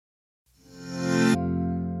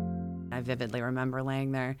I vividly remember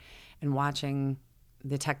laying there and watching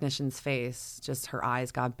the technician's face, just her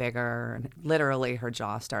eyes got bigger and literally her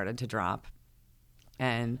jaw started to drop.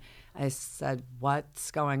 And I said,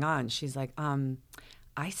 "What's going on?" She's like,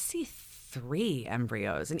 I see 3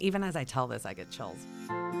 embryos. And even as I tell this, I get chills.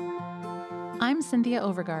 I'm Cynthia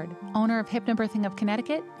Overgard, owner of Hypnobirthing of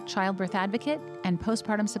Connecticut, childbirth advocate, and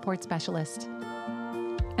postpartum support specialist.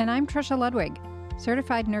 And I'm Trisha Ludwig,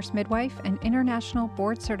 certified nurse midwife and international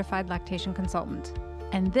board-certified lactation consultant.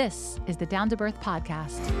 And this is the Down to Birth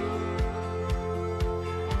podcast.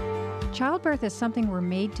 Childbirth is something we're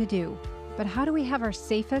made to do, but how do we have our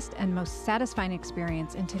safest and most satisfying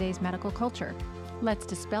experience in today's medical culture? Let's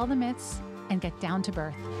dispel the myths and get down to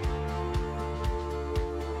birth.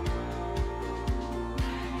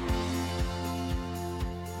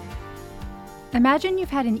 Imagine you've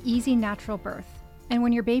had an easy natural birth, and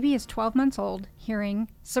when your baby is 12 months old, hearing,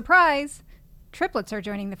 surprise, triplets are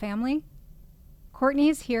joining the family. Courtney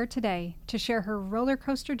is here today to share her roller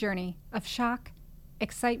coaster journey of shock,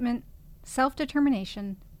 excitement,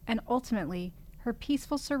 self-determination, and ultimately her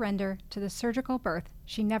peaceful surrender to the surgical birth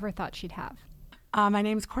she never thought she'd have. My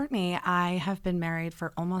name's Courtney. I have been married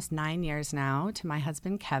for almost 9 years now to my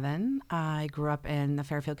husband, Kevin. I grew up in the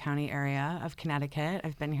Fairfield County area of Connecticut.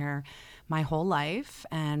 I've been here my whole life,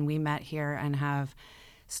 and we met here and have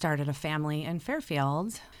started a family in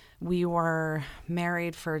Fairfield. We were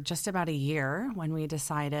married for just about a year when we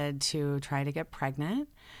decided to try to get pregnant.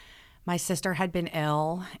 My sister had been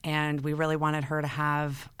ill, and we really wanted her to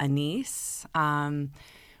have a niece.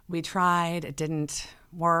 We tried, it didn't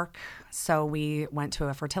work, so we went to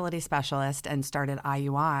a fertility specialist and started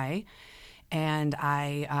IUI. And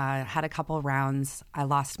I had a couple rounds. I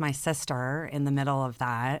lost my sister in the middle of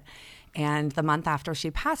that. And the month after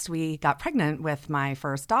she passed, we got pregnant with my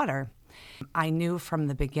first daughter. I knew from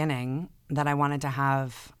the beginning that I wanted to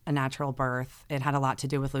have a natural birth. It had a lot to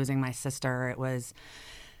do with losing my sister. It was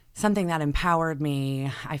something that empowered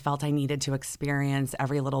me. I felt I needed to experience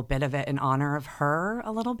every little bit of it in honor of her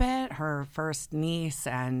a little bit, her first niece,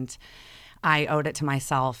 and I owed it to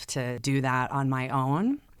myself to do that on my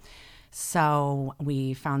own. So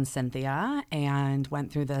we found Cynthia and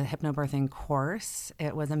went through the hypnobirthing course.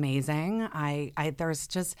 It was amazing. There's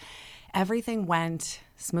just, everything went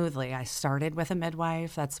smoothly. I started with a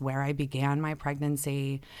midwife. That's where I began my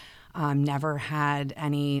pregnancy. Never had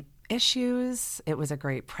any issues. It was a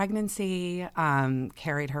great pregnancy,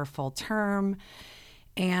 carried her full term,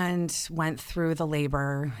 and went through the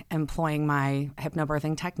labor employing my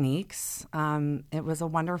hypnobirthing techniques. It was a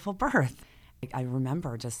wonderful birth. I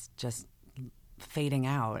remember just fading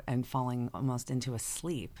out and falling almost into a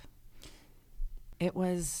sleep. It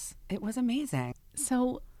was amazing.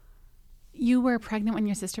 So you were pregnant when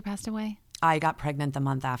your sister passed away? I got pregnant the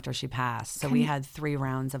month after she passed. So we had 3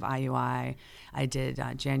 rounds of IUI. I did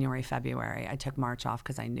January, February. I took March off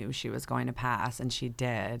because I knew she was going to pass, and she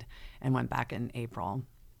did, and went back in April.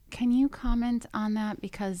 Can you comment on that?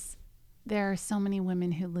 Because there are so many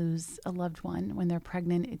women who lose a loved one when they're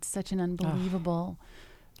pregnant. It's such an unbelievable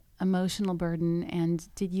emotional burden. And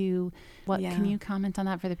can you comment on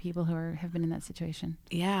that for the people who have been in that situation?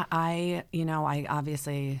 Yeah, I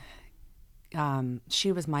obviously,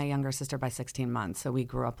 she was my younger sister by 16 months. So we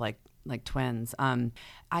grew up like twins.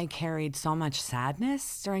 I carried so much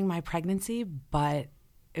sadness during my pregnancy, but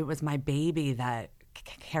it was my baby that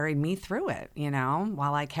carried me through it,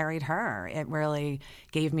 while I carried her. It really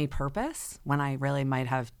gave me purpose when I really might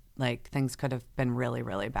have, things could have been really,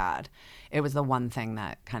 really bad. It was the one thing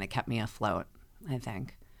that kind of kept me afloat, I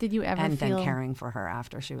think. Did you ever then caring for her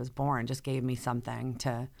after she was born just gave me something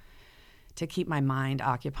to keep my mind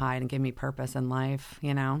occupied and give me purpose in life,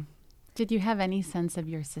 Did you have any sense of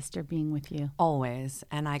your sister being with you? Always.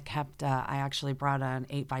 And I actually brought an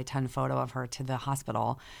 8x10 photo of her to the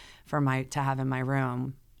hospital to have in my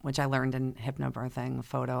room, which I learned in hypnobirthing, a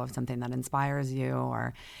photo of something that inspires you,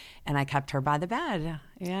 and I kept her by the bed.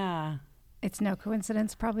 Yeah. It's no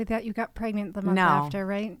coincidence probably that you got pregnant the month after,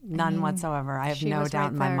 right? None whatsoever. I have no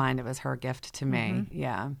doubt in my mind it was her gift to me. Mm-hmm.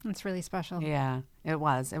 Yeah. It's really special. Yeah, it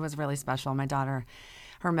was. It was really special. My daughter,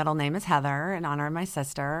 her middle name is Heather in honor of my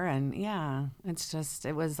sister. And yeah,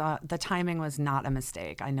 it was, the timing was not a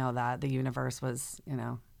mistake. I know that the universe was,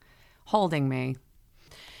 holding me.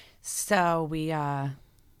 So we,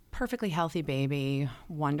 perfectly healthy baby,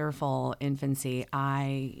 wonderful infancy.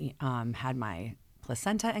 I had my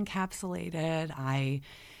placenta encapsulated.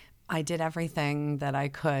 I did everything that I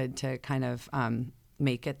could to kind of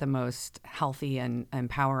make it the most healthy and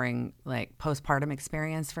empowering like postpartum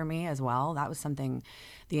experience for me as well. That was something,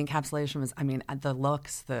 the encapsulation was, I mean, the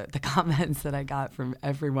looks, the comments that I got from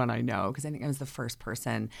everyone I know, because I think I was the first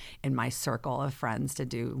person in my circle of friends to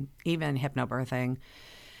do even hypnobirthing.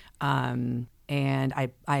 And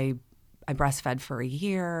I breastfed for a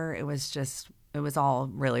year. It was all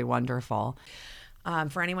really wonderful.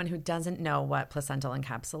 For anyone who doesn't know what placental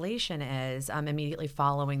encapsulation is, immediately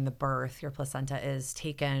following the birth, your placenta is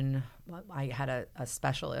taken. I had a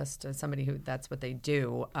specialist, somebody who that's what they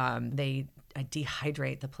do. They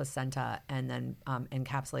dehydrate the placenta and then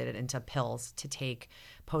encapsulate it into pills to take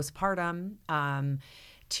postpartum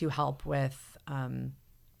to help with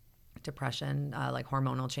depression, like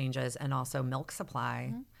hormonal changes, and also milk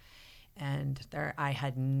supply. Mm-hmm. And I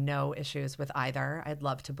had no issues with either. I'd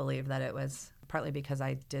love to believe that it was partly because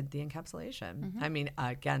I did the encapsulation. Mm-hmm. I mean,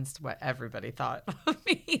 against what everybody thought of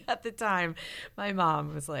me at the time. My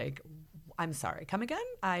mom was like, I'm sorry, come again?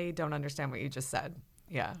 I don't understand what you just said.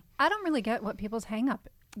 Yeah. I don't really get what people's hang up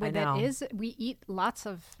with it is. We eat lots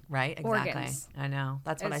of exactly. organs. I know.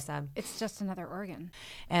 That's what I said. It's just another organ.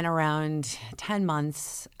 And around 10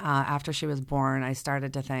 months after she was born, I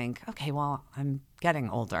started to think, okay, well, I'm getting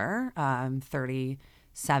older. I'm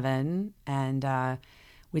 37, and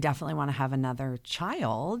we definitely want to have another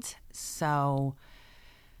child. So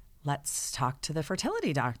let's talk to the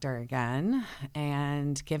fertility doctor again.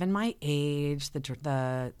 And given my age,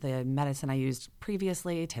 the medicine I used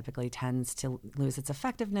previously typically tends to lose its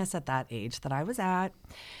effectiveness at that age that I was at.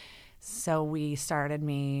 So we started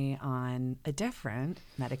me on a different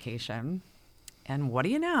medication. And what do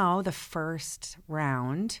you know? The first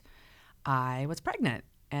round, I was pregnant.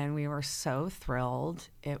 And we were so thrilled.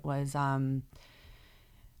 It was not.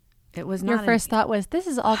 Your first thought was, this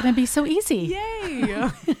is all going to be so easy. Yay.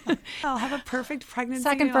 I'll have a perfect pregnancy.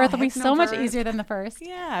 Second birth will be so much easier than the first.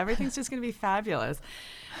 Yeah, everything's just going to be fabulous.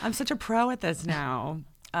 I'm such a pro at this now.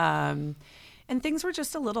 And things were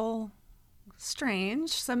just a little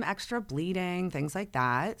strange, some extra bleeding, things like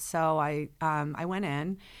that. So I went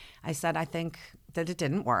in. I said, I think that it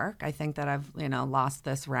didn't work. I think that I've, lost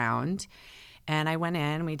this round. And I went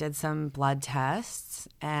in, we did some blood tests,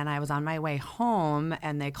 and I was on my way home,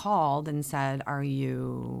 and they called and said, are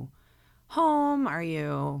you home? Are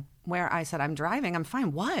you where? I said, I'm driving. I'm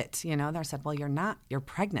fine. What? They said, well, you're not. You're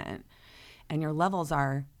pregnant, and your levels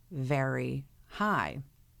are very high.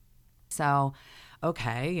 So,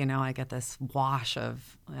 okay, I get this wash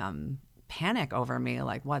of panic over me,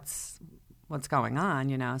 like what's going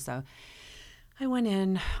on, So I went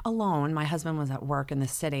in alone. My husband was at work in the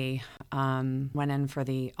city, went in for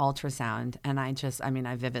the ultrasound. And I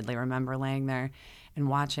vividly remember laying there and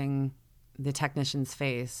watching the technician's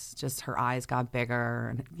face, just her eyes got bigger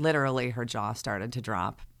and literally her jaw started to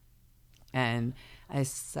drop. And I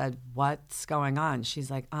said, what's going on? She's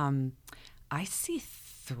like, I see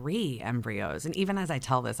 3 embryos. And even as I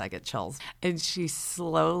tell this, I get chills. And she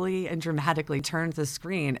slowly and dramatically turned the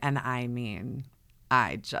screen. And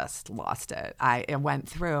I just lost it. I went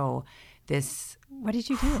through this what did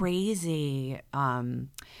you do? Crazy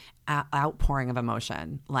outpouring of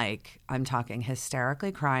emotion. Like, I'm talking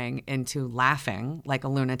hysterically crying into laughing like a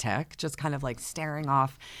lunatic, just kind of like staring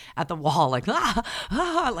off at the wall, like,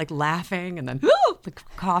 like laughing, and then like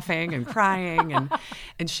coughing and crying.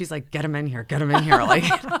 And she's like, get him in here. Like,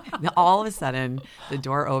 all of a sudden, the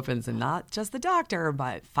door opens, and not just the doctor,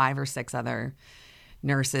 but 5 or 6 other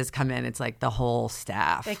nurses come in. It's like the whole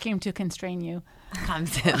staff. They came to constrain you.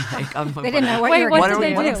 Comes in like, they didn't know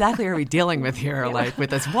what exactly are we dealing with here? Like with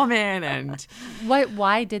this woman, and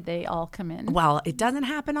why did they all come in? Well, it doesn't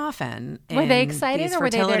happen often. Were they excited, or were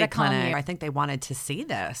they there to calm you? I think they wanted to see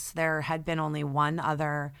this. There had been only one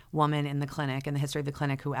other woman in the clinic, in the history of the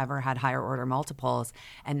clinic, who ever had higher order multiples,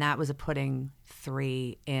 and that was putting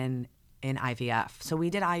 3 in IVF. So we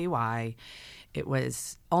did IUI. It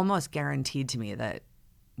was almost guaranteed to me that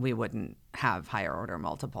we wouldn't have higher order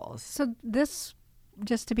multiples. So this,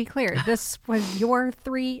 just to be clear, this was your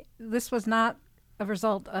 3, this was not a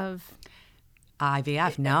result of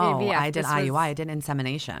IVF. No, IVF. I did IUI. I did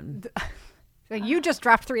insemination. So you just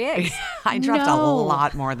dropped 3 eggs. I dropped a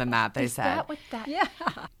lot more than that, they said. That what that? Yeah.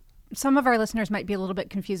 Some of our listeners might be a little bit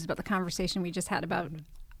confused about the conversation we just had about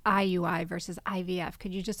IUI versus IVF.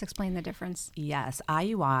 Could you just explain the difference? Yes.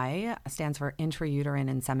 IUI stands for intrauterine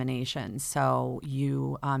insemination. So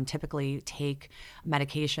you typically take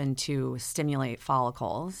medication to stimulate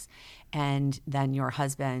follicles, and then your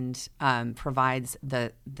husband provides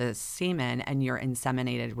the semen, and you're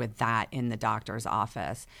inseminated with that in the doctor's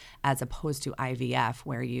office, as opposed to IVF,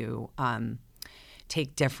 where you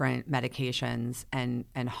take different medications and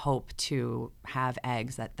hope to have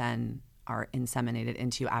eggs that then are inseminated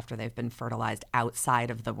into you after they've been fertilized outside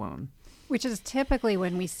of the womb. Which is typically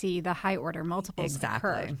when we see the high order multiples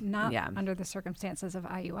occur, Exactly. not under the circumstances of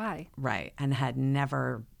IUI. Right. And had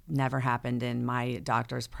never happened in my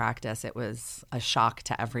doctor's practice. It was a shock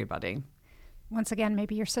to everybody. Once again,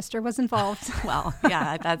 maybe your sister was involved. Well,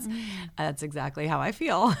 yeah, that's exactly how I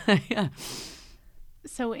feel. Yeah.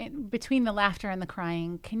 So between the laughter and the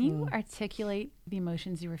crying, can you articulate the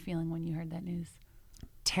emotions you were feeling when you heard that news?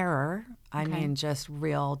 Terror. I mean, just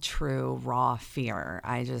real, true, raw fear.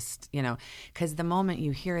 I just, because the moment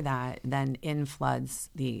you hear that, then in floods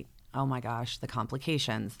oh my gosh, the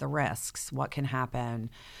complications, the risks, what can happen,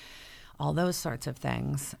 all those sorts of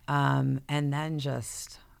things. And then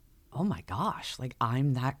just, oh my gosh, like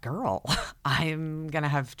I'm that girl. I'm going to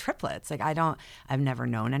have triplets. Like I've never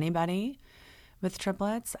known anybody with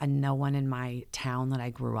triplets, and no one in my town that I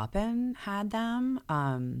grew up in had them.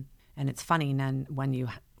 And it's funny, then when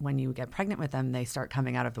you get pregnant with them, they start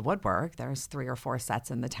coming out of the woodwork. There's 3 or 4 sets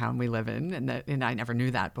in the town we live in, and I never knew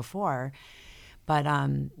that before. But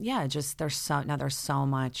just there's so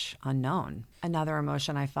much unknown. Another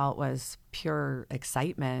emotion I felt was pure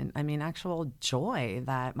excitement. I mean, actual joy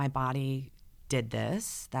that my body did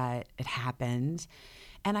this, that it happened,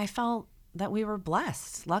 and I felt that we were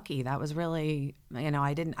blessed, lucky. That was really,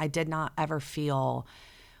 I did not ever feel,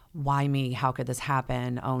 why me? How could this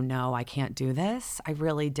happen? Oh no, I can't do this. I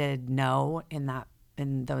really did know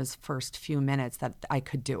in those first few minutes that I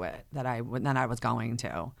could do it, that I was going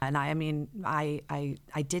to. And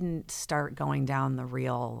I didn't start going down the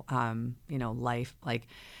real, life, like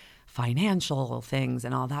financial things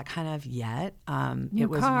and all that kind of yet. New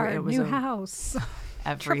car, new house,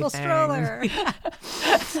 everything. Triple stroller.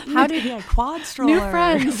 How did he quad stroller? New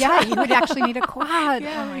friends. Yeah, you would actually need a quad.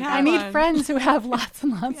 Yeah, I need friends who have lots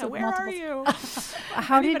and lots of where multiple. are you?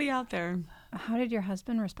 Anybody out there? How did your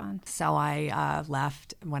husband respond? So I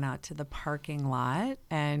went out to the parking lot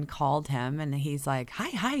and called him, and he's like,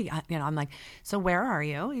 hi. I'm like, so where are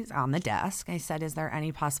you? He's on the desk. I said, is there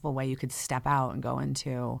any possible way you could step out and go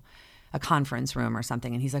into a conference room or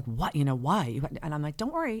something? And he's like, what? Why? And I'm like,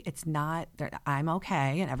 don't worry. It's not, I'm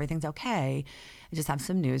okay and everything's okay. I just have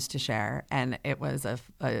some news to share. And it was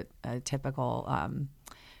a typical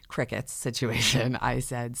crickets situation. I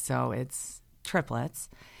said, so it's triplets.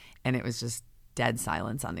 And it was just dead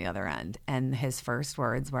silence on the other end. And his first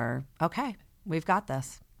words were, okay, we've got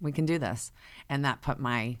this. We can do this. And that put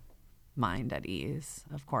my mind at ease,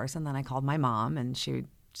 of course. And then I called my mom, and she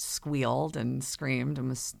squealed and screamed and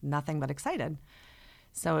was nothing but excited.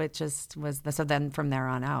 So it just was, so then from there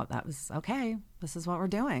on out, that was, okay, this is what we're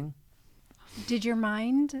doing. Did your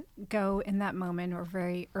mind go in that moment, or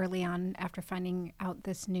very early on after finding out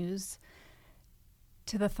this news,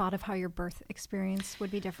 to the thought of how your birth experience would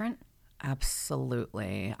be different?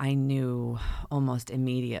 Absolutely. I knew almost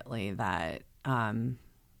immediately that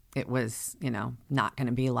it was, not going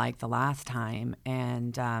to be like the last time.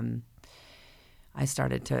 And I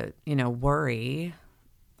started to, worry.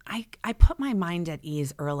 I put my mind at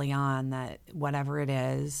ease early on that whatever it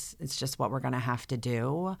is, it's just what we're going to have to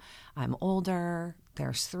do. I'm older.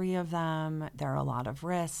 There's 3 of them. There are a lot of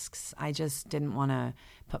risks. I just didn't want to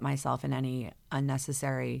put myself in any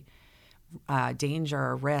unnecessary danger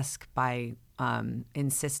or risk by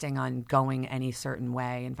insisting on going any certain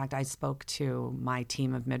way. In fact, I spoke to my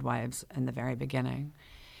team of midwives in the very beginning,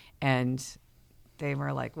 and they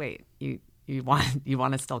were like, wait, you want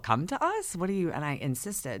to still come to us? What do you? And I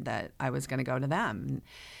insisted that I was going to go to them.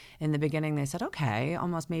 In the beginning, they said, okay,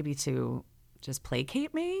 almost maybe to just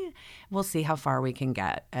placate me. We'll see how far we can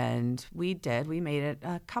get. And we did. We made it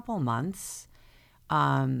a couple months.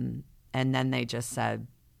 And then they just said,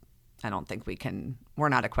 I don't think we're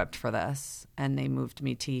not equipped for this. And they moved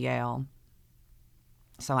me to Yale.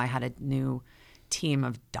 So I had a new team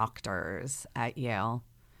of doctors at Yale.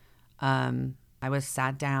 I was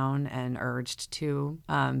sat down and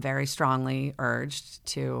very strongly urged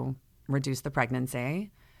to reduce the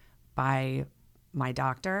pregnancy by my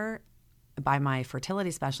doctor, by my fertility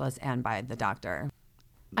specialist, and by the doctor.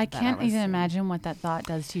 I can't even imagine what that thought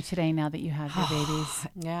does to you today now that you have your babies.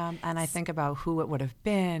 Yeah, and I think about who it would have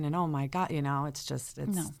been, and oh my God, it's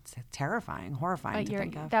terrifying, horrifying to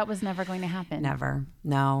think of. That was never going to happen. Never.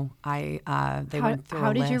 No. They went through a list.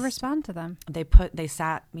 How did you respond to them? They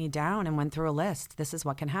sat me down and went through a list. This is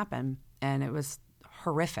what can happen. And it was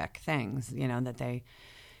horrific things, that they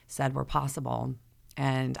said were possible.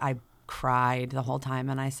 And I cried the whole time,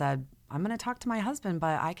 and I said, I'm going to talk to my husband,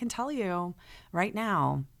 but I can tell you right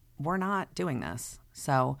now, we're not doing this.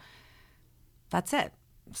 So that's it.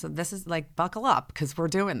 So this is like, buckle up because we're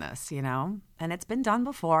doing this, and it's been done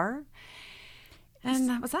before. And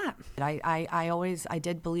that was that. I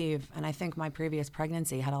did believe, and I think my previous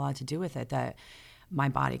pregnancy had a lot to do with it, that my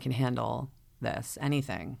body can handle this,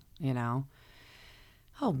 anything,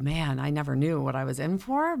 Oh man, I never knew what I was in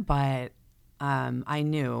for, but I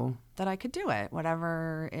knew that I could do it,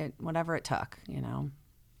 whatever it took,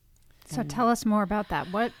 So tell us more about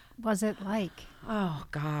that. What was it like? Oh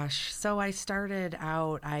gosh. So I started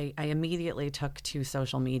out, I immediately took to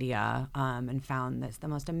social media and found the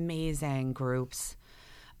most amazing groups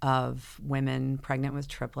of women pregnant with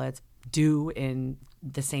triplets, due in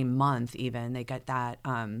the same month even. They get that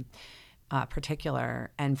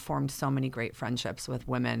particular, and formed so many great friendships with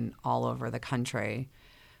women all over the country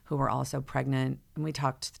who were also pregnant. And we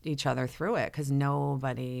talked each other through it because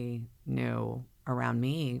nobody knew around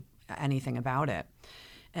me anything about it.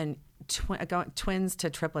 And twins to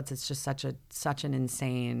triplets, it's just such an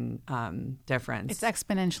insane difference. It's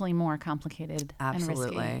exponentially more complicated.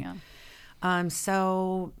 Absolutely. And risky,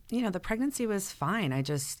 So the pregnancy was fine.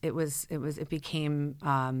 It became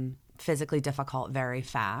physically difficult very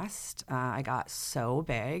fast. I got so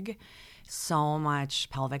big, so much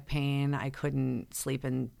pelvic pain. I couldn't sleep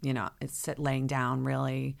and sit laying down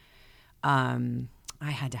really. I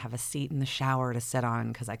had to have a seat in the shower to sit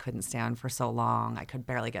on because I couldn't stand for so long. I could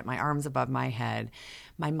barely get my arms above my head.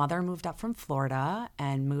 My mother moved up from Florida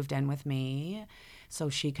and moved in with me so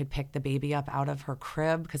she could pick the baby up out of her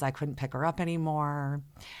crib because I couldn't pick her up anymore.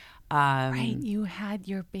 Right, you had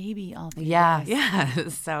your baby all through Yeah, this. yeah.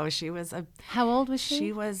 So she was How old was she?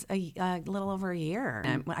 She was a little over a year.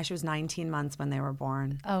 And she was 19 months when they were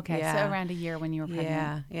born. Okay, Yeah. so around a year when you were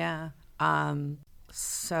pregnant. Yeah.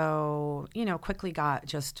 So, quickly got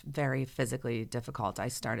just very physically difficult. I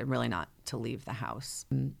started really not to leave the house.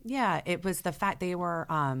 Yeah, it was the fact they were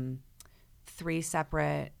 3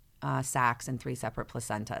 separate sacs and 3 separate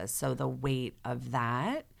placentas. So the weight of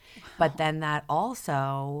that, but then that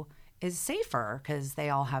also is safer because they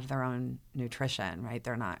all have their own nutrition, right?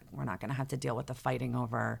 We're not going to have to deal with the fighting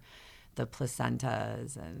over the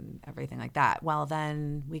placentas and everything like that. Well,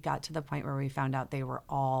 then we got to the point where we found out they were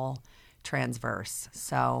all transverse.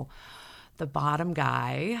 So the bottom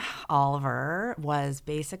guy, Oliver, was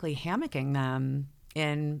basically hammocking them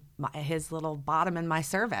in his little bottom in my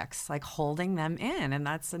cervix, like holding them in. And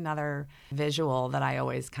that's another visual that I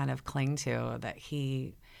always kind of cling to, that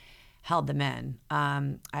he held them in.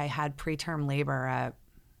 I had preterm labor at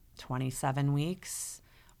 27 weeks,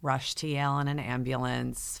 rushed to Yale in an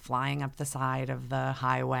ambulance, flying up the side of the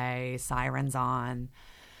highway, sirens on.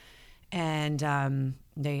 And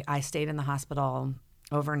I stayed in the hospital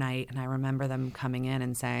overnight, and I remember them coming in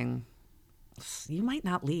and saying, "You might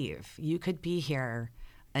not leave. You could be here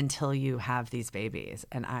until you have these babies."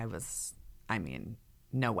 And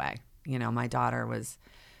no way. My daughter was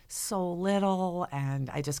so little, and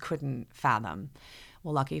I just couldn't fathom.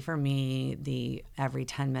 Well, lucky for me, the every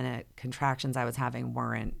 10-minute contractions I was having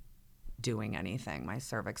weren't doing anything. My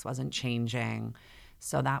cervix wasn't changing.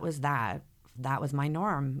 So that was that. That was my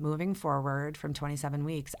norm. Moving forward from 27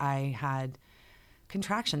 weeks, I had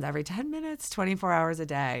contractions every 10 minutes, 24 hours a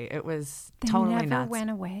day. It was totally nuts. They never went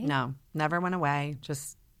away? No, never went away.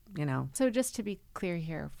 Just, So just to be clear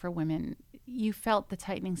here for women, you felt the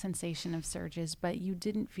tightening sensation of surges, but you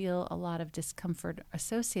didn't feel a lot of discomfort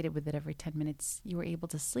associated with it every 10 minutes. You were able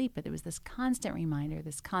to sleep, but it was this constant reminder,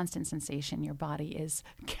 this constant sensation your body is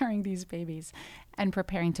carrying these babies and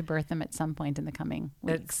preparing to birth them at some point in the coming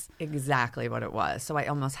weeks. It's exactly what it was. So I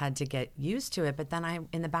almost had to get used to it. But then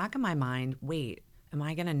in the back of my mind, wait, am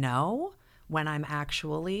I going to know when I'm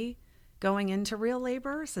actually going into real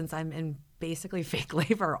labor, since I'm in basically fake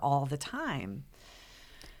labor all the time?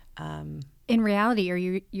 In reality,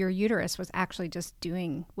 your uterus was actually just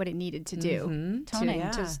doing what it needed to do, toning,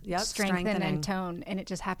 to strengthen and tone, and it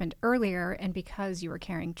just happened earlier. And because you were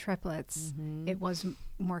carrying triplets, it was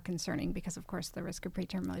more concerning because, of course, the risk of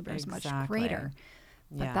preterm labor is much greater.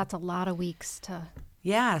 But that's a lot of weeks to.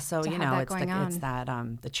 Yeah, so it's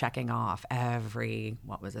the checking off every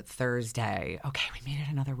Thursday. Okay, we made it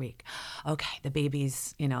another week. Okay, the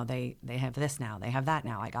babies, they have this now, they have that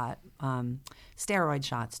now. I got steroid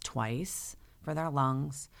shots twice for their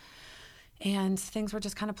lungs, and things were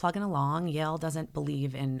just kind of plugging along. Yale doesn't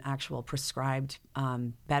believe in actual prescribed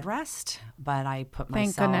bed rest, but I put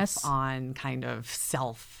myself on kind of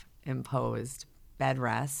self-imposed bed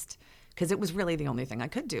rest. Because it was really the only thing I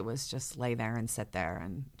could do was just lay there and sit there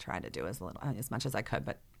and try to do as much as I could,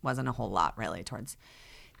 but wasn't a whole lot really towards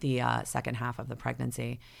the second half of the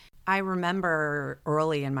pregnancy. I remember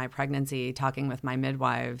early in my pregnancy talking with my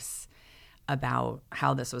midwives about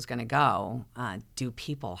how this was going to go. Do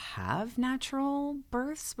people have natural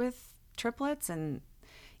births with triplets? And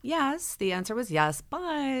yes, the answer was yes,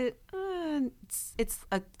 but it's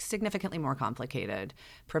a significantly more complicated.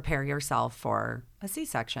 Prepare yourself for a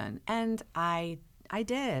C-section. And I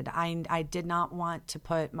did. I did not want to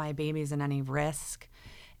put my babies in any risk.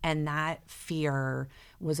 And that fear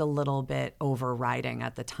was a little bit overriding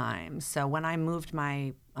at the time. So when I moved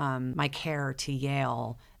my care to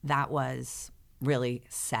Yale, that was really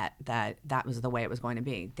set that was the way it was going to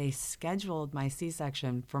be. They scheduled my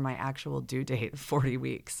C-section for my actual due date of 40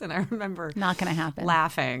 weeks. And I remember not going to happen.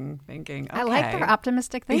 Laughing, thinking, okay. I like their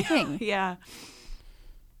optimistic thinking. Yeah.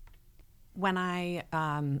 When I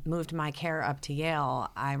moved my care up to Yale,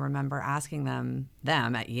 I remember asking them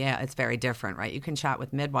at Yale, it's very different, right? You can chat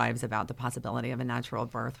with midwives about the possibility of a natural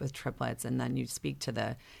birth with triplets, and then you speak to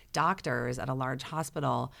the doctors at a large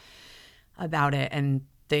hospital about it, and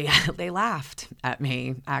they laughed at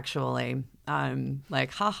me, actually.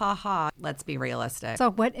 Like, ha, ha, ha, let's be realistic.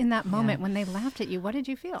 So what in that moment when they laughed at you, what did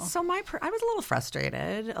you feel? So I was a little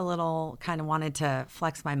frustrated, a little kind of wanted to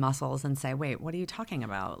flex my muscles and say, wait, what are you talking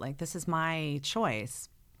about? Like, this is my choice.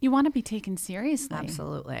 You want to be taken seriously.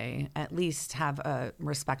 Absolutely. At least have a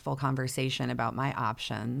respectful conversation about my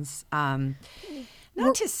options. Not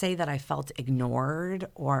to say that I felt ignored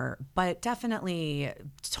but definitely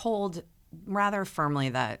told rather firmly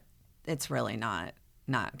that it's really not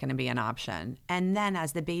going to be an option. And then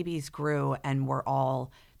as the babies grew and were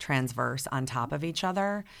all transverse on top of each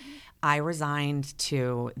other, I resigned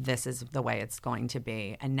to this is the way it's going to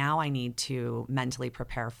be. And now I need to mentally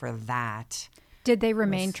prepare for that. Did they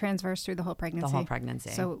remain transverse through the whole pregnancy? The whole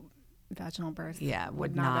pregnancy. So vaginal birth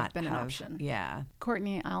would not have been an option. Yeah.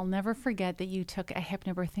 Courtney, I'll never forget that you took a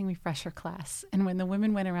hypnobirthing refresher class. And when the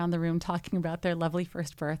women went around the room talking about their lovely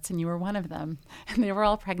first births, and you were one of them, and they were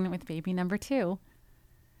all pregnant with baby number 2,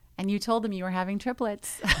 and you told them you were having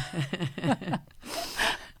triplets.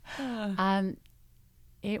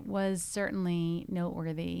 It was certainly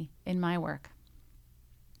noteworthy in my work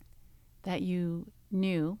that you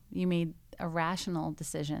made a rational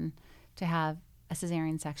decision to have a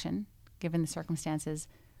cesarean section. Given the circumstances,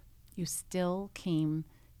 you still came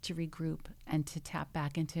to regroup and to tap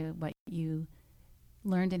back into what you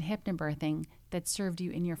learned in hypnobirthing that served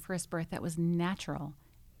you in your first birth that was natural.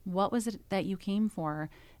 What was it that you came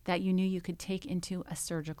for that you knew you could take into a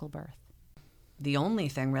surgical birth? The only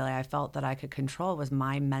thing really I felt that I could control was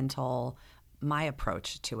my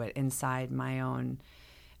approach to it inside my own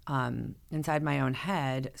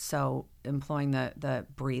head. So employing the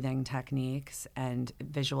breathing techniques and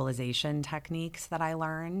visualization techniques that I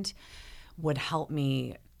learned would help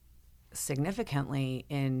me significantly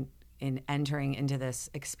in entering into this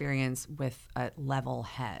experience with a level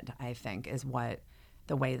head, I think, is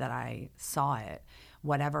the way that I saw it.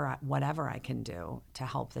 Whatever I can do to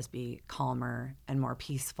help this be calmer and more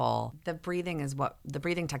peaceful. The breathing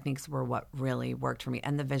techniques were what really worked for me,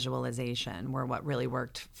 and the visualization were what really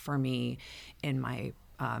worked for me in my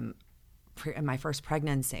first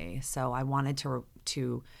pregnancy. So I wanted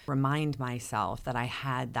to remind myself that I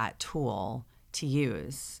had that tool to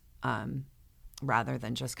use, rather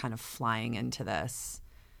than just kind of flying into this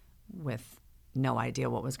with no idea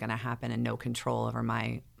what was going to happen and no control over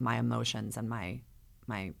my emotions and my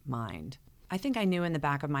mind. I think I knew in the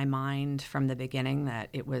back of my mind from the beginning that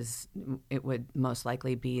it would most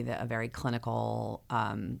likely be a very clinical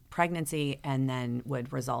pregnancy and then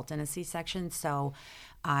would result in a C-section. So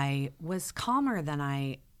I was calmer than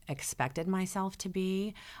I expected myself to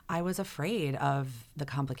be. I was afraid of the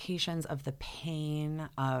complications, of the pain,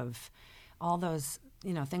 of all those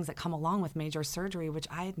things that come along with major surgery, which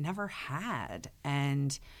I had never had.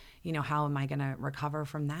 And how am I going to recover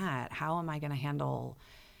from that? How am I going to handle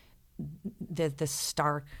the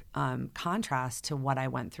stark contrast to what I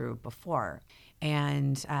went through before?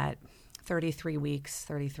 And at 33 weeks,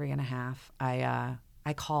 33 and a half, I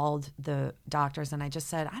called the doctors and I just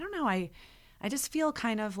said, I don't know, I just feel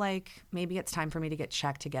kind of like maybe it's time for me to get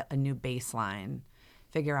checked to get a new baseline,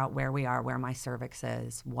 figure out where we are, where my cervix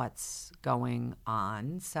is, what's going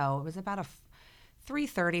on. So it was about a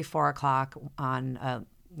 3:30, 4 o'clock on a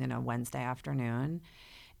Wednesday afternoon,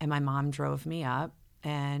 and my mom drove me up,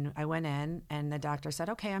 and I went in, and the doctor said,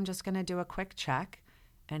 okay, I'm just going to do a quick check.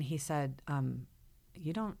 And he said,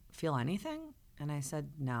 you don't feel anything? And I said,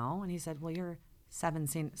 no. And he said, well, you're 7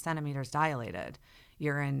 centimeters dilated.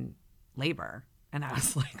 You're in labor. And I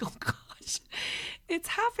was like, oh gosh, it's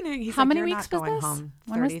happening. He's How like, many you're weeks not was going this? home.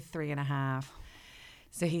 When 33 and a half.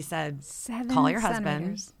 So he said, 7 call your husband.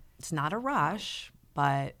 centimeters. It's not a rush,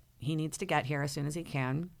 but he needs to get here as soon as he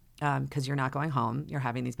can. because you're not going home. You're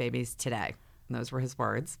having these babies today. And those were his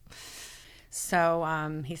words.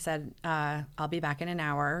 So he said, I'll be back in an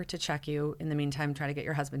hour to check you. In the meantime, try to get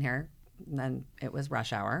your husband here. And then it was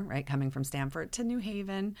rush hour, right? Coming from Stamford to New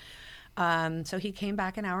Haven. So he came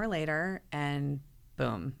back an hour later and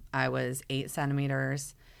boom, I was 8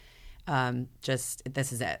 centimeters. This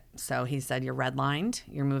is it. So he said, you're redlined.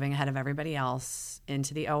 You're moving ahead of everybody else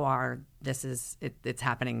into the OR. This is it. It's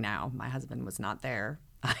happening now. My husband was not there.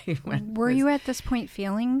 Were you at this point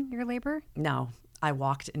feeling your labor? No, I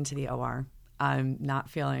walked into the OR. I'm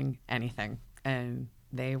not feeling anything. And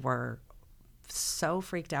they were so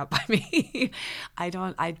freaked out by me. I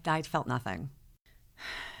felt nothing.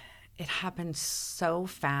 It happened so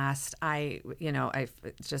fast.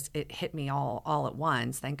 It hit me all at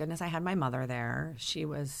once. Thank goodness I had my mother there. She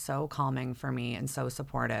was so calming for me and so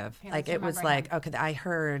supportive. It was like, okay, I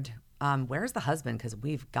heard, where's the husband? Because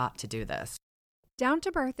we've got to do this. Down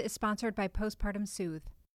to Birth is sponsored by Postpartum Soothe.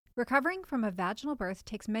 Recovering from a vaginal birth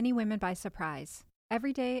takes many women by surprise.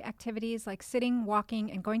 Everyday activities like sitting,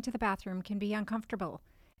 walking, and going to the bathroom can be uncomfortable,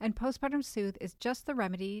 and Postpartum Soothe is just the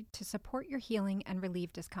remedy to support your healing and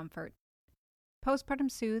relieve discomfort.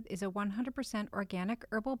 Postpartum Soothe is a 100% organic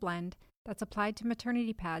herbal blend that's applied to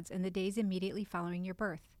maternity pads in the days immediately following your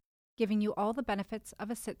birth, giving you all the benefits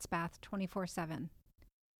of a sitz bath 24/7.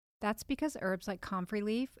 That's because herbs like comfrey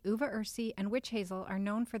leaf, uva ursi, and witch hazel are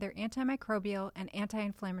known for their antimicrobial and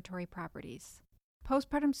anti-inflammatory properties.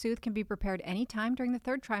 Postpartum Soothe can be prepared anytime during the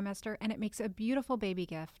 3rd trimester, and it makes a beautiful baby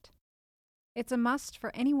gift. It's a must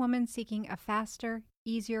for any woman seeking a faster,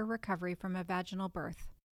 easier recovery from a vaginal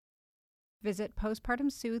birth. Visit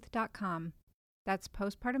postpartumsoothe.com. That's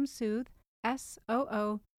postpartumsoothe,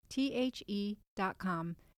 SOOTHE.com,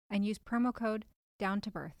 and use promo code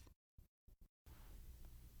DOWNTOBIRTH.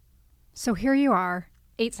 So here you are,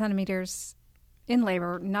 8 centimeters in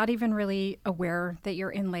labor, not even really aware that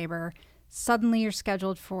you're in labor. Suddenly you're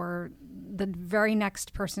scheduled for the very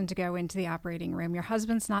next person to go into the operating room. Your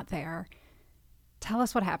husband's not there. Tell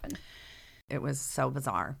us what happened. It was so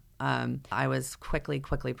bizarre. I was quickly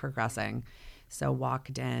progressing. So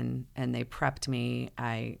walked in and they prepped me.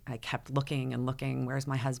 I kept looking and looking. Where's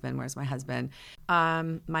my husband? Where's my husband?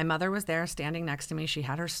 My mother was there standing next to me. She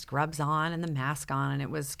had her scrubs on and the mask on. And it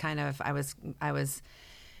was kind of, I was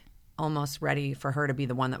almost ready for her to be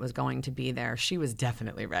the one that was going to be there. She was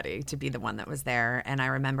definitely ready to be the one that was there. And I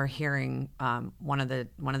remember hearing one of the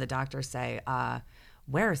doctors say,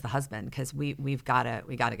 where's the husband? Because we got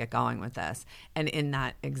to get going with this. And in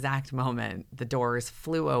that exact moment, the doors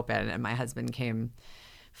flew open and my husband came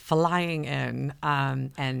flying in.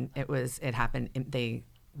 And it happened. They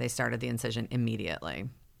started the incision immediately.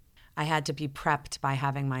 I had to be prepped by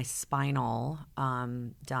having my spinal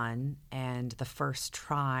done. And the first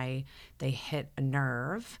try, they hit a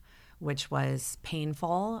nerve, which was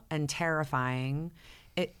painful and terrifying.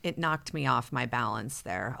 It knocked me off my balance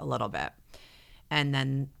there a little bit. And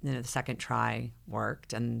then the second try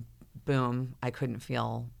worked, and boom, I couldn't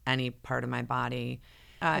feel any part of my body.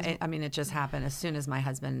 It just happened. As soon as my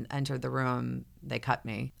husband entered the room, they cut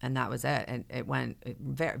me, and that was it. And it went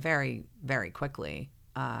very, very, very quickly.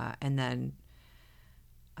 And then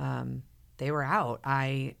they were out.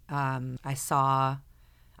 I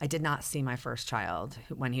did not see my first child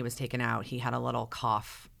when he was taken out. He had a little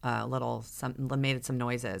cough, made some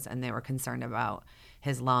noises, and they were concerned about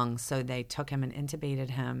his lungs. So they took him and intubated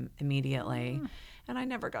him immediately. And I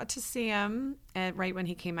never got to see him right when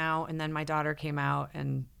he came out. And then my daughter came out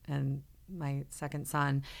and my second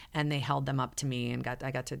son, and they held them up to me and I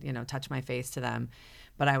got to, touch my face to them.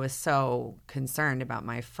 But I was so concerned about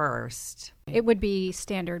my first. It would be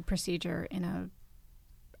standard procedure in a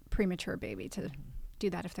premature baby to do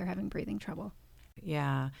that if they're having breathing trouble.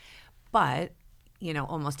 Yeah. But,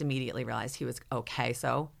 almost immediately realized he was okay.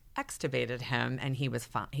 So extubated him and he was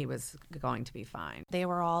fine. He was going to be fine. They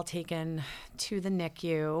were all taken to the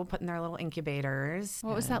NICU, put in their little incubators.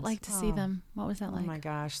 What was that like to see them? What was that like? Oh my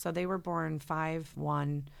gosh. So they were born 5'1",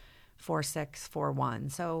 4'6",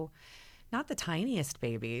 4'1". So not the tiniest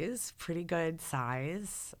babies, pretty good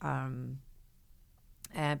size.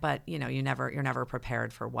 But you're never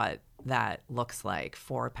prepared for what that looks like.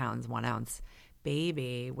 4 pounds, 1 ounce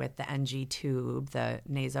baby with the NG tube, the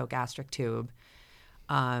nasogastric tube,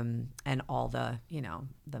 and all the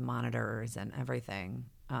monitors and everything.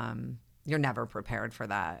 You're never prepared for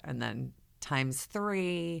that. And then times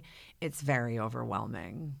 3, it's very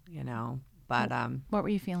overwhelming, But what were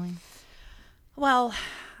you feeling? Well,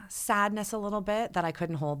 sadness a little bit that I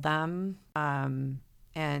couldn't hold them,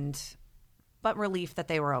 but relief that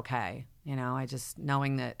they were okay. I just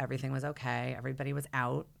knowing that everything was okay. Everybody was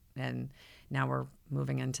out. And now we're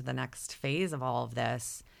moving into the next phase of all of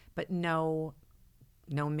this, but no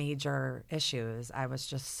major issues. I was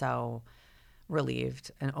just so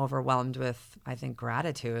relieved and overwhelmed with, I think,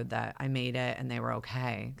 gratitude that I made it and they were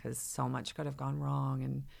okay, because so much could have gone wrong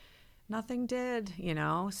and nothing did,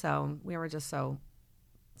 So we were just so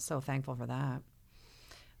thankful for that.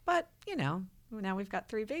 But, now we've got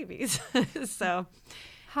 3 babies. So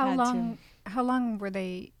how long were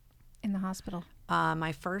they in the hospital?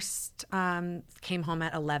 My first came home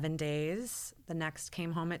at 11 days. The next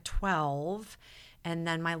came home at 12. And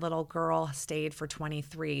then my little girl stayed for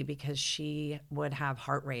 23 because she would have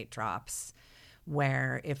heart rate drops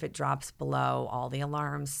where if it drops below, all the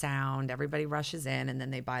alarms sound, everybody rushes in, and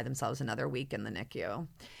then they buy themselves another week in the NICU.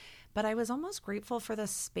 But I was almost grateful for the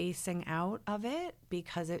spacing out of it,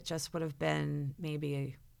 because it just would have been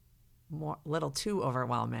maybe a little too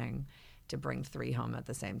overwhelming to bring 3 home at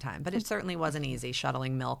the same time. But it certainly wasn't easy,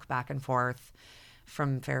 shuttling milk back and forth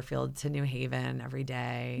from Fairfield to New Haven every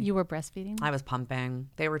day. You were breastfeeding? I was pumping.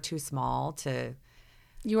 They were too small to...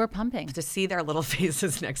 You were pumping? To see their little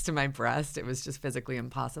faces next to my breast, it was just physically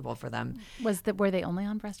impossible for them. Were they only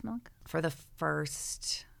on breast milk? For the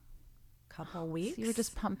first couple weeks. So you were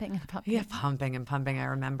just pumping and pumping? Yeah, pumping and pumping. I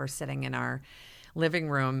remember sitting in our living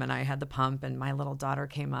room and I had the pump, and my little daughter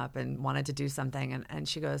came up and wanted to do something, and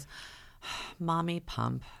she goes, "Mommy,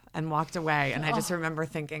 pump," and walked away. And I just remember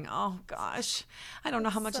thinking, oh gosh, I don't know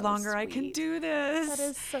how much longer I can do this. That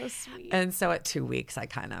is so sweet. And so at 2 weeks, I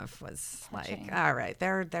kind of was like, all right,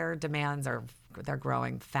 their demands they're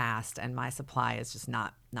growing fast, and my supply is just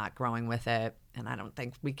not growing with it. And I don't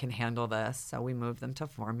think we can handle this. So we moved them to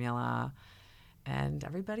formula, and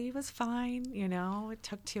everybody was fine. It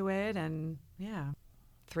took to it, and yeah.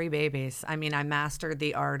 3 babies. I mean, I mastered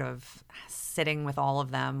the art of sitting with all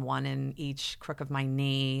of them, one in each crook of my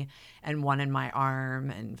knee and one in my arm,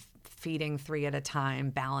 and feeding 3 at a time,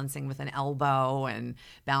 balancing with an elbow and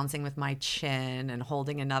balancing with my chin and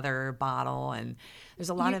holding another bottle. And there's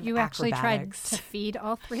a lot of You actually tried acrobatics. to feed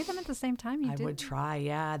all 3 of them at the same time? I would try,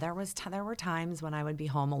 yeah. There were times when I would be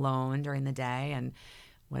home alone during the day, and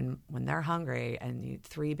when they're hungry, and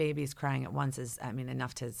 3 babies crying at once is,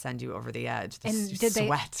 enough to send you over the edge.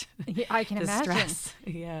 Sweat. I can imagine. Stress.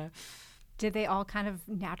 Yeah. Did they all kind of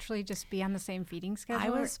naturally just be on the same feeding schedule?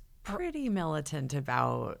 I was pretty militant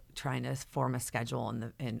about trying to form a schedule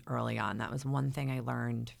in early on. That was one thing I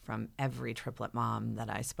learned from every triplet mom that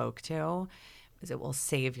I spoke to, is it will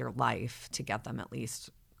save your life to get them at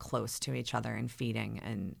least close to each other and feeding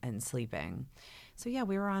and sleeping. So yeah,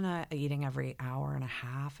 we were on eating every hour and a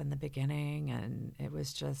half in the beginning, and it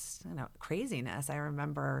was just craziness. I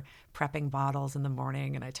remember prepping bottles in the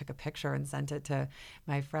morning, and I took a picture and sent it to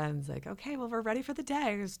my friends, like, okay, well, we're ready for the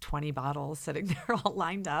day. There's 20 bottles sitting there all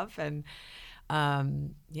lined up, and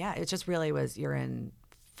it just really was, you're in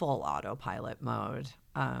full autopilot mode.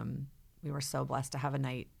 We were so blessed to have a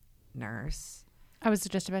night nurse. I was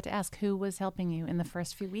just about to ask, who was helping you in the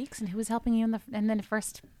first few weeks, and who was helping you in the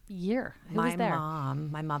first year? Who was there?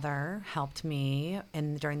 My mother helped me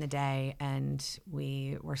during the day, and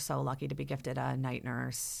we were so lucky to be gifted a night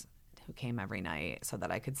nurse who came every night so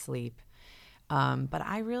that I could sleep. But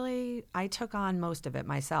I took on most of it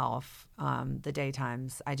myself, the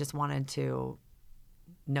daytimes. I just wanted to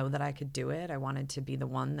know that I could do it. I wanted to be the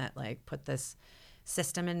one that put this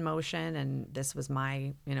system in motion, and this was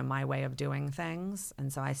my way of doing things.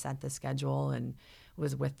 And so I set the schedule and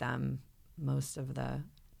was with them most of the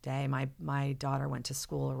day. My daughter went to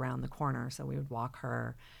school around the corner, so we would walk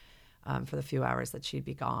her for the few hours that she'd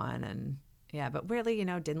be gone. And yeah, but really,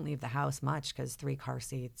 didn't leave the house much, because 3 car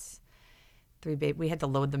seats, we had to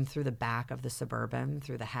load them through the back of the Suburban,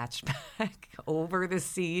 through the hatchback, over the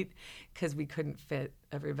seat, because we couldn't fit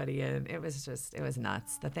everybody in. It was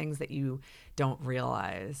nuts. The things that you don't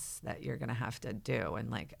realize that you're going to have to do.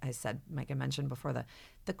 And like I mentioned before,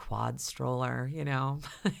 the quad stroller,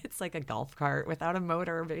 it's like a golf cart without a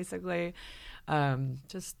motor, basically.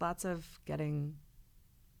 Just lots of getting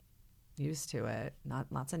used to it,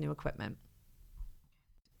 lots of new equipment.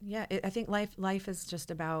 Yeah, I think life is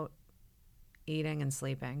just about eating and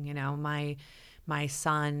sleeping. My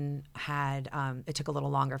son had it took a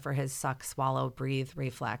little longer for his suck, swallow, breathe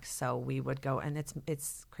reflex, so we would go, and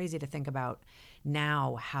it's crazy to think about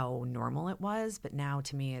now how normal it was, but now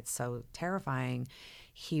to me it's so terrifying.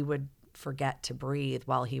 He would forget to breathe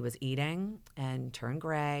while he was eating and turn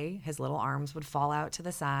gray. His little arms would fall out to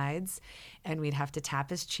the sides, and we'd have to tap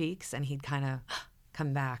his cheeks, and he'd kind of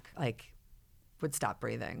come back, would stop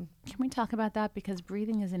breathing. Can we talk about that? Because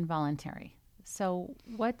breathing is involuntary. So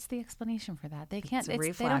what's the explanation for that? They can't. It's a They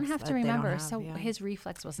don't reflex have that to they don't remember. have, So yeah. his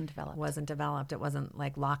reflex wasn't developed. It wasn't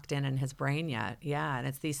like locked in his brain yet. Yeah, and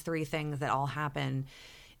it's these three things that all happen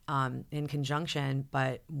in conjunction,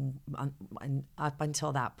 but up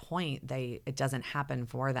until that point, it doesn't happen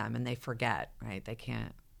for them, and they forget. Right? They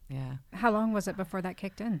can't. Yeah. How long was it before that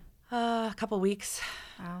kicked in? A couple weeks.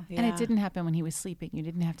 Wow. Yeah. And it didn't happen when he was sleeping. You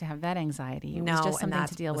didn't have to have that anxiety. It was just something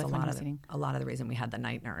to deal with when he was eating. A lot of the reason we had the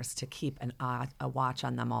night nurse to keep a watch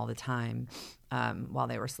on them all the time while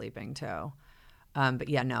they were sleeping too. But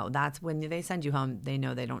yeah, no, that's when they send you home. They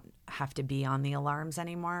know they don't have to be on the alarms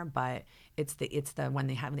anymore. But it's the when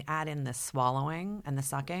they add in the swallowing and the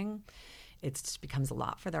sucking, it just becomes a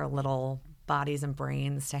lot for their little bodies and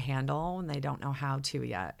brains to handle, and they don't know how to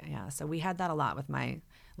yet. Yeah, so we had that a lot with my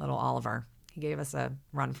little Oliver. He gave us a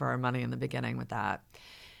run for our money in the beginning with that,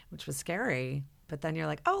 which was scary. But then you're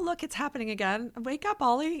like, oh, look, it's happening again. Wake up,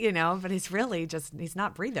 Ollie, but he's really he's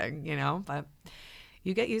not breathing, but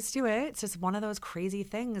you get used to it. It's just one of those crazy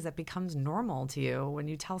things that becomes normal to you. When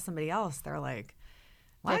you tell somebody else, they're like,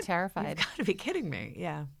 what? They're terrified. You've got to be kidding me.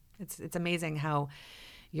 Yeah. It's amazing how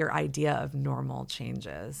your idea of normal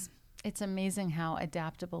changes. It's amazing how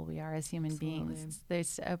adaptable we are as human beings.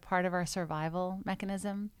 There's a part of our survival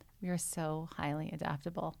mechanism. We are so highly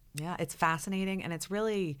adaptable. Yeah, it's fascinating, and it's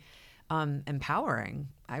really empowering.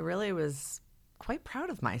 I really was quite proud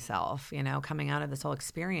of myself, coming out of this whole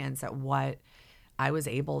experience at what I was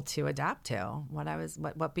able to adapt to,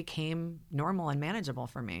 what became normal and manageable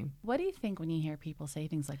for me. What do you think when you hear people say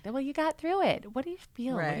things like that? Well, you got through it. What do you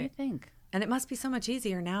feel? Right. What do you think? And it must be so much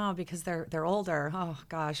easier now because they're older. Oh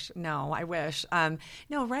gosh, no, I wish.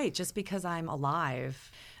 No, right. Just because I'm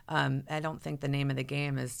alive, I don't think the name of the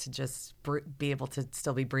game is to just be able to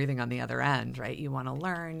still be breathing on the other end, right? You want to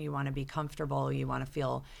learn, you want to be comfortable, you want to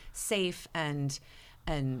feel safe, and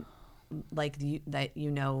like that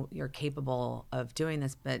you're capable of doing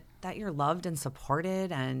this, but that you're loved and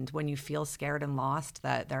supported, and when you feel scared and lost,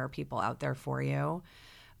 that there are people out there for you.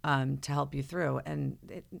 To help you through. And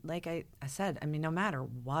like I said, I mean, no matter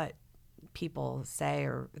what people say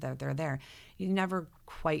or that they're there, you never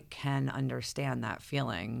quite can understand that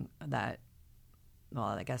feeling that, well,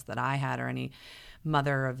 I guess that I had or any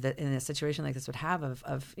mother in a situation like this would have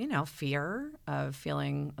of fear, of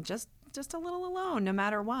feeling just a little alone no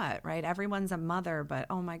matter what, right? Everyone's a mother, but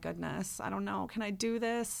oh my goodness, I don't know. Can I do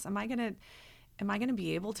this? Am I going to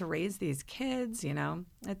be able to raise these kids?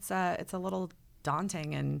 It's a little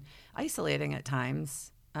daunting and isolating at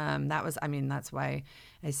times. That's why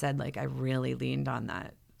I said, like, I really leaned on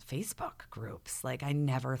that Facebook groups. Like, I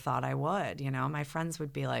never thought I would, my friends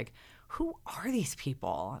would be like, who are these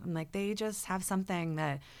people? I'm like, they just have something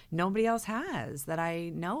that nobody else has that I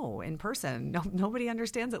know in person. Nobody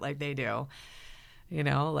understands it like they do,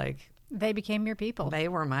 like. They became your people. They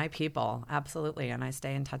were my people, absolutely. And I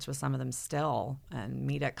stay in touch with some of them still and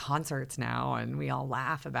meet at concerts now, and we all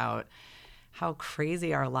laugh about how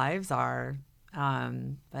crazy our lives are.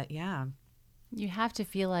 But yeah. You have to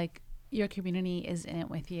feel like your community is in it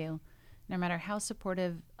with you. No matter how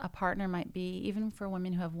supportive a partner might be, even for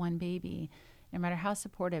women who have one baby, no matter how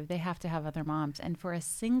supportive, they have to have other moms. And for a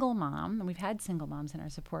single mom, and we've had single moms in our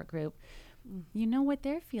support group, what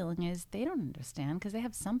they're feeling is they don't understand because they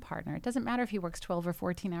have some partner. It doesn't matter if he works 12 or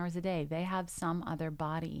 14 hours a day. They have some other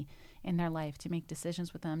body in their life to make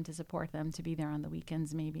decisions with them, to support them, to be there on the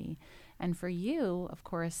weekends maybe. And for you, of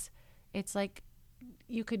course, it's like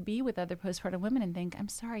you could be with other postpartum women and think, I'm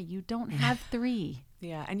sorry, you don't have three.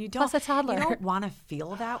 Yeah, and you don't. Plus a toddler. You don't want to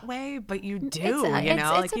feel that way, but you do.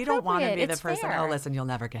 It's you don't want to be the it's person. fair. Oh, listen, you'll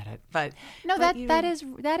never get it. But no, but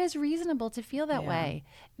that is reasonable to feel that way.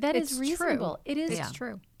 That is reasonable. True. It is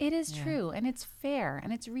true. It is true, and it's fair,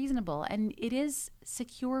 and it's reasonable, and it is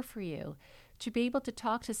secure for you to be able to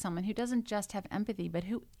talk to someone who doesn't just have empathy, but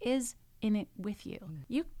who is in it with you.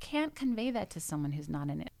 You can't convey that to someone who's not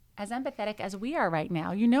in it. As empathetic as we are right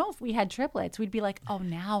now, if we had triplets, we'd be like, oh,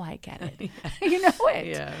 now I get it. You know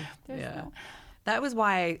it. Yeah. That was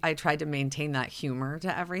why I tried to maintain that humor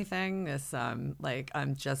to everything. This, I'm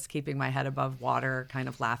just keeping my head above water, kind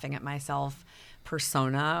of laughing at myself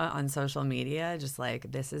persona on social media, just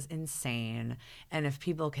like, this is insane. And if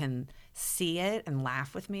people can see it and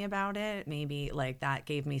laugh with me about it, maybe like that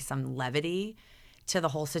gave me some levity to the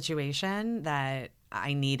whole situation that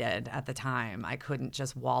I needed at the time. I couldn't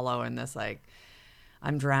just wallow in this like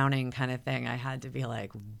I'm drowning kind of thing. I had to be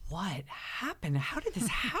like, what happened? How did this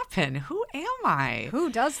happen? Who am I? Who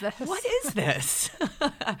does this? What is this?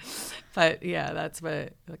 But yeah, that's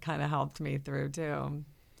what kind of helped me through too.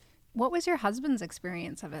 What was your husband's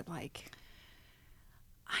experience of it like?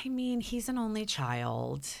 I mean, he's an only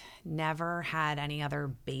child, never had any other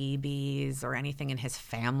babies or anything in his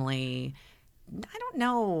family. I don't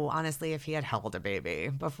know, honestly, if he had held a baby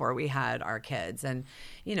before we had our kids. And,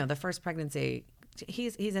 the first pregnancy,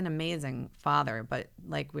 he's an amazing father. But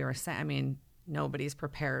like we were saying, I mean, nobody's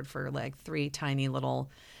prepared for like 3 tiny little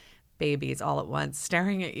babies all at once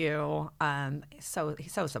staring at you. So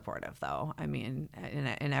he's so supportive, though. I mean,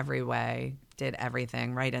 in every way, did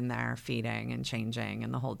everything right in there, feeding and changing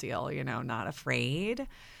and the whole deal, not afraid.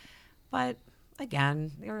 But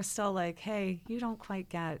again, they were still like, hey, you don't quite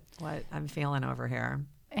get what I'm feeling over here.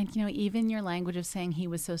 And, even your language of saying he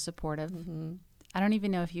was so supportive, I don't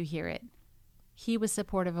even know if you hear it. He was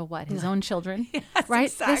supportive of what? His own children? Yes, right?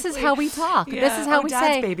 Exactly. This is how we talk. Yeah. This is how we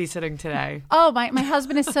Dad's say. babysitting today. Oh, my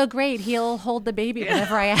husband is so great. He'll hold the baby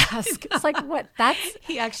whenever I ask. It's like, what?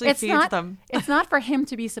 He actually feeds them. It's not for him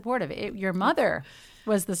to be supportive. Your mother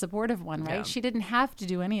was the supportive one, right? Yeah. She didn't have to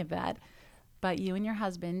do any of that. But you and your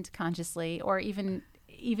husband consciously, or even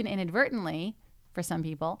inadvertently, for some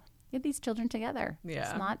people, you had these children together. Yeah.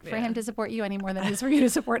 It's not for him to support you any more than it is for you to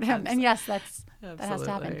support him. And yes, that has to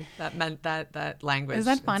happen. That meant that language Is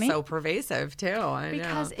that funny? is so pervasive too.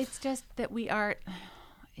 Because it's just that we are.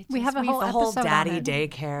 We have a whole the whole episode daddy on it.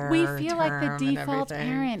 daycare. We feel like the term and default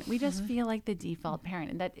everything. parent. We just feel like the default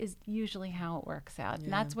parent, and that is usually how it works out.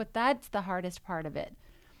 And that's the hardest part of it.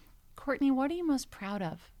 Courtney, what are you most proud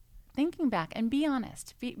of? Thinking back, and be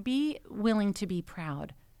honest. Be willing to be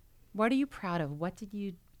proud. What are you proud of? What did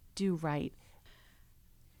you do right?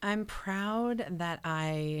 I'm proud that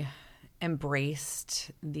I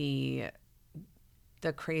embraced the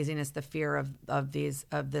craziness, the fear of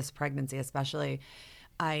this pregnancy, especially.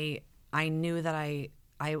 I knew that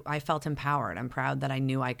I felt empowered. I'm proud that I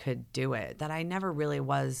knew I could do it, that I never really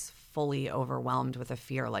was fully overwhelmed with a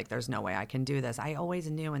fear like there's no way I can do this. I always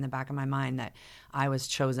knew in the back of my mind that I was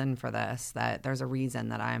chosen for this, that there's a reason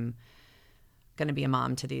that I'm going to be a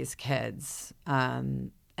mom to these kids,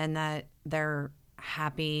 and that they're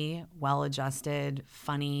happy, well-adjusted,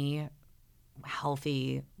 funny,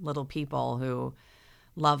 healthy little people who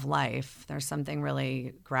love life. There's something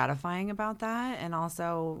really gratifying about that. And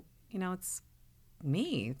also, it's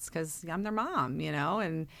me. It's because I'm their mom,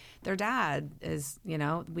 and their dad is,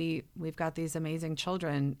 we've got these amazing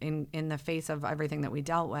children in the face of everything that we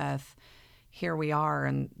dealt with. Here we are,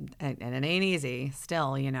 and it ain't easy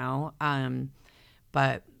still,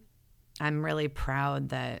 but I'm really proud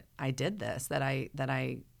that I did this, that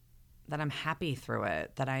I'm happy through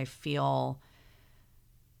it, that I feel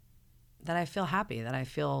happy, that I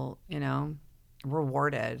feel,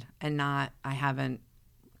 rewarded, and I haven't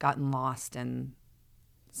gotten lost in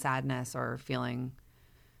sadness or feeling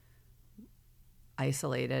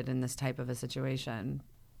isolated in this type of a situation.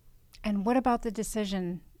 And what about the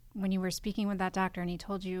decision when you were speaking with that doctor and he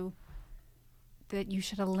told you that you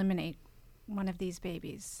should eliminate one of these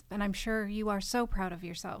babies? And I'm sure you are so proud of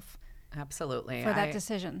yourself. Absolutely. For that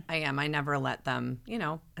decision. I am. I never let them,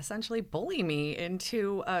 essentially bully me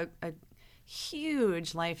into a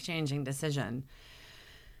huge life-changing decision.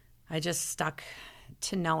 I just stuck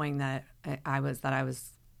to knowing that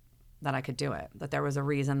I could do it, that there was a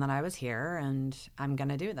reason that I was here, and I'm going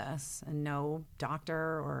to do this. And no doctor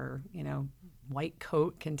or, white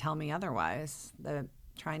coat can tell me otherwise.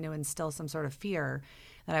 Trying to instill some sort of fear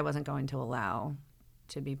that I wasn't going to allow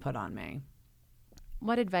to be put on me.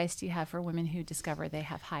 What advice do you have for women who discover they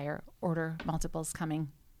have higher order multiples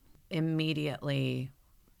coming? Immediately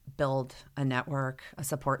build a network, a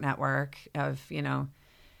support network of,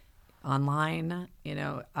 online,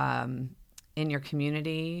 in your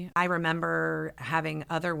community. I remember having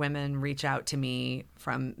other women reach out to me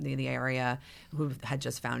from the area who had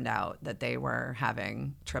just found out that they were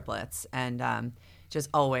having triplets, and just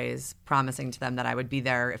always promising to them that I would be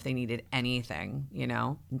there if they needed anything,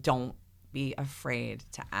 Don't be afraid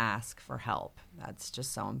to ask for help. That's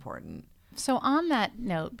just so important. So on that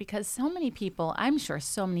note, because so many people, I'm sure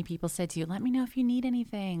so many people said to you, let me know if you need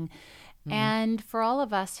anything. Mm-hmm. And for all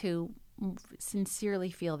of us who sincerely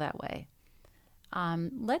feel that way,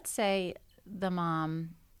 let's say the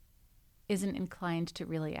mom isn't inclined to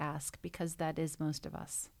really ask, because that is most of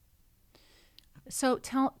us. So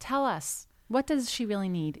tell us, what does she really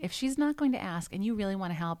need? If she's not going to ask and you really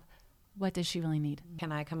want to help, what does she really need?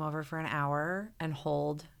 Can I come over for an hour and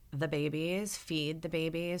hold the babies, feed the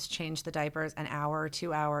babies, change the diapers, an hour,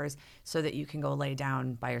 2 hours, so that you can go lay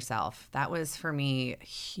down by yourself? That was for me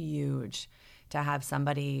huge, to have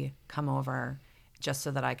somebody come over just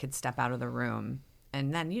so that I could step out of the room.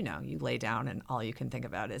 And then, you lay down and all you can think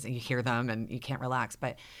about is you hear them and you can't relax.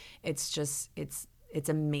 But it's it's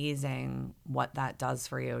amazing what that does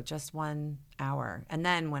for you, just 1 hour. And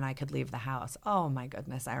then when I could leave the house, oh my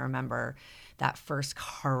goodness, I remember that first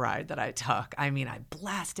car ride that I took. I mean, I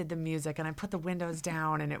blasted the music and I put the windows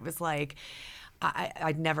down, and it was like,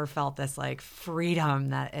 I'd never felt this like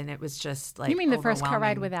freedom and it was just like. You mean the first car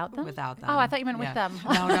ride without them? Without them. Oh, I thought you meant with them.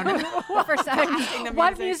 No. For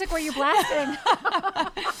what music were you blasting?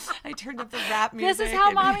 I turned up the rap music. This is how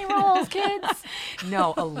mommy rolls, kids.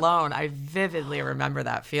 No, alone. I vividly remember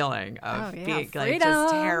that feeling of being like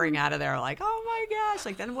just tearing out of there, like, oh my gosh.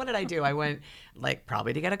 Like, then what did I do? I went like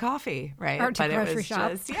probably to get a coffee, right? Or to grocery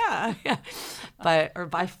shop. Just, or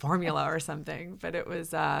buy formula or something. But it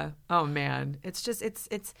was, oh man, it's just,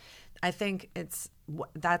 I think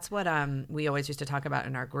that's what we always used to talk about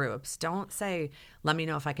in our groups. Don't say, let me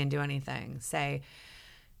know if I can do anything. Say,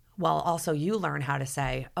 well, also you learn how to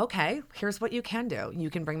say, okay, here's what you can do. You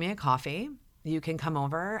can bring me a coffee. You can come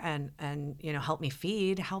over and help me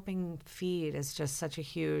feed. Helping feed is just such a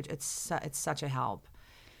huge, it's such a help.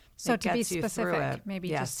 So to be specific, maybe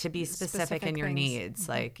just to be specific in your needs.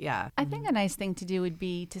 Like, I think a nice thing to do would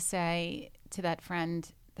be to say to that friend,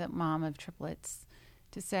 that mom of triplets,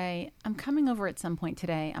 to say, I'm coming over at some point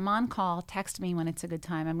today. I'm on call. Text me when it's a good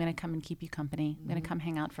time. I'm going to come and keep you company. I'm going to come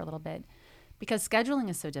hang out for a little bit. Because scheduling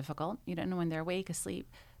is so difficult. You don't know when they're awake, asleep.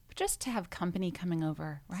 But just to have company coming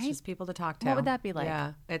over, right? It's just people to talk to. What would that be like?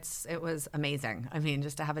 Yeah, it was amazing. I mean,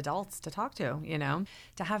 just to have adults to talk to,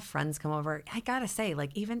 to have friends come over. I gotta say,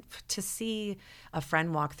 like, even to see a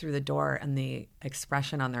friend walk through the door and the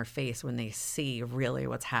expression on their face when they see really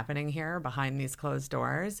what's happening here behind these closed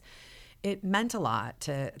doors, it meant a lot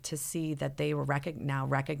to see that they were now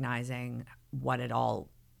recognizing what it all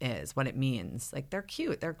is, what it means. Like, they're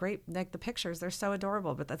cute, they're great, like the pictures, they're so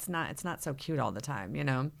adorable, but it's not so cute all the time,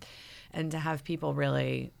 and to have people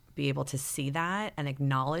really be able to see that and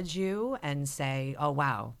acknowledge you and say, oh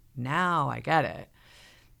wow, now I get it,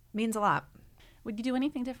 means a lot. Would you do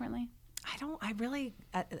anything differently? I really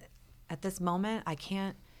at this moment I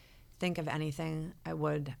can't think of anything I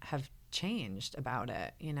would have changed about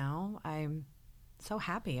it. I'm so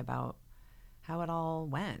happy about how it all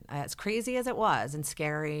went. As crazy as it was and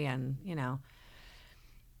scary, and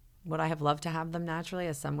would I have loved to have them naturally,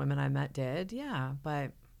 as some women I met did? Yeah,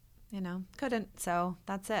 but couldn't. So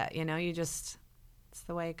that's it. It's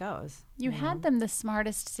the way it goes. You had them the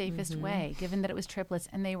smartest, safest way, given that it was triplets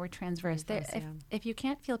and they were transverse. If you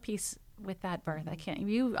can't feel peace with that birth, I can't.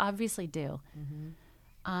 You obviously do.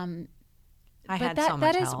 I had so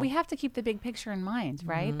much help. We have to keep the big picture in mind,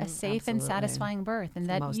 right? A safe and satisfying birth. And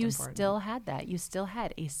that you still had that. You still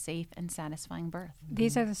had a safe and satisfying birth.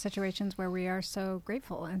 These are the situations where we are so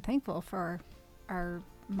grateful and thankful for our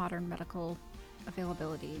modern medical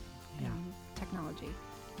availability and technology.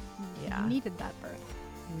 Yeah. We needed that birth.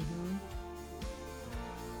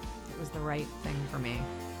 It was the right thing for me.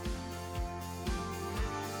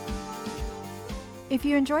 If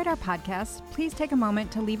you enjoyed our podcast, please take a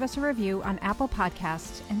moment to leave us a review on Apple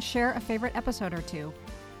Podcasts and share a favorite episode or two.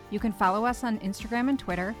 You can follow us on Instagram and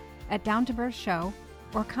Twitter at Down to Birth Show,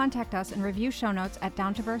 or contact us and review show notes at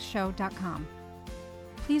downtobirthshow.com.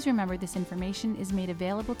 Please remember, this information is made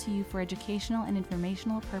available to you for educational and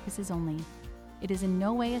informational purposes only. It is in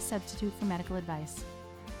no way a substitute for medical advice.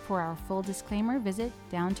 For our full disclaimer, visit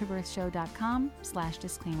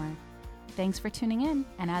downtobirthshow.com/disclaimer. Thanks for tuning in,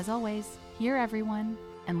 and as always, hear everyone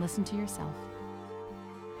and listen to yourself.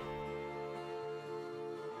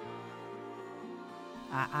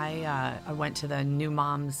 I went to the new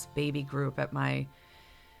mom's baby group at my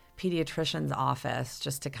pediatrician's office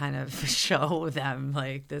just to kind of show them,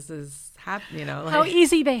 like, this is happening, how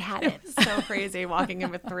easy they had it. It was so crazy, walking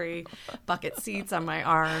in with 3 bucket seats on my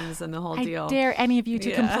arms and the whole deal. I dare any of you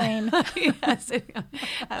to complain. Yes,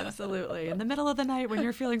 absolutely. In the middle of the night when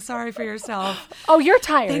you're feeling sorry for yourself. Oh, you're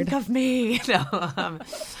tired. Think of me. No,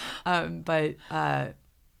 but do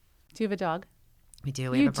you have a dog? We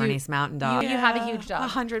do. We have a Bernese Mountain Dog. You have a huge dog.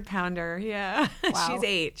 100-pounder. Yeah. Wow. She's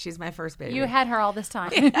 8. She's my first baby. You had her all this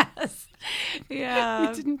time. Yes.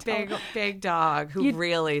 Yeah. Big dog who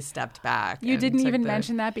really stepped back. You didn't even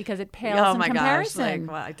mention that because it pales in comparison. Oh my gosh.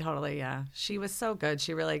 Like, well, I totally, yeah. She was so good.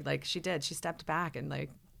 She really, she did. She stepped back and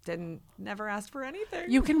never asked for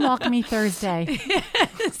anything. You can walk me Thursday.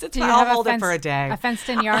 Yes, I'll hold it for a day. A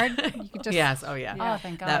fenced-in yard? You could just, yes. Oh, yeah. Oh,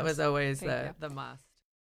 thank God. That was always the must.